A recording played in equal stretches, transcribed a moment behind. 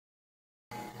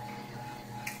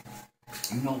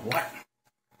You know what?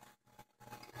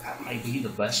 That may be the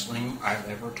best thing I've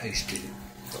ever tasted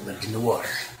that lived in the water.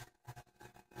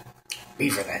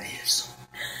 Beaver, that is.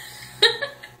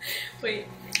 Wait.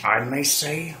 I may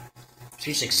say,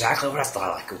 tastes exactly what I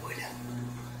thought like it would.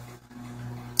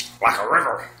 Like a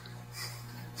river.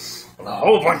 With a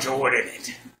whole bunch of wood in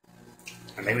it.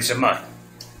 And maybe some mud.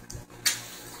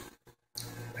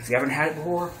 If you haven't had it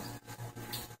before,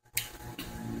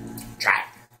 try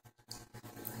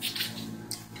it.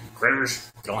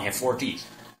 Critters, they only have 4 teeth.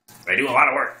 They do a lot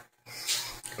of work.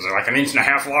 Because they're like 1.5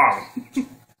 inches long.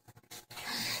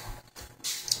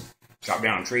 Chop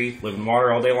down a tree, live in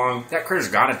water all day long. That critter's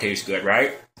gotta taste good,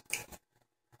 right?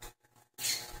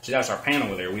 See, that's our pan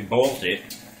over there. We boiled it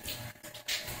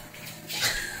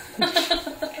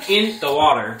in the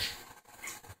water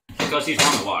because he's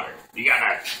on the water. You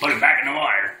gotta put it back in the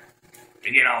water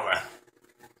to get all the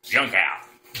junk out.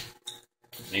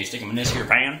 Then you stick them in this here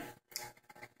pan.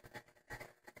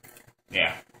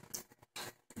 Yeah.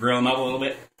 Grill them up a little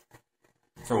bit.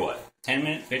 For what? 10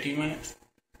 minutes? 15 minutes?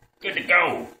 Good to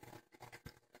go.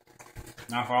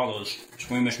 Now for all those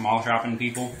squeamish mall shopping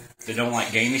people that don't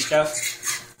like gamey stuff,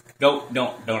 don't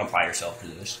apply yourself to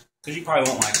this. Because you probably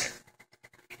won't like it.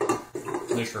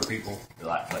 This for people that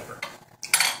like flavor.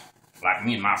 Like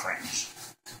me and my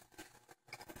friends.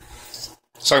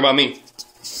 Let's talk about me.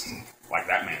 Like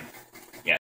that man.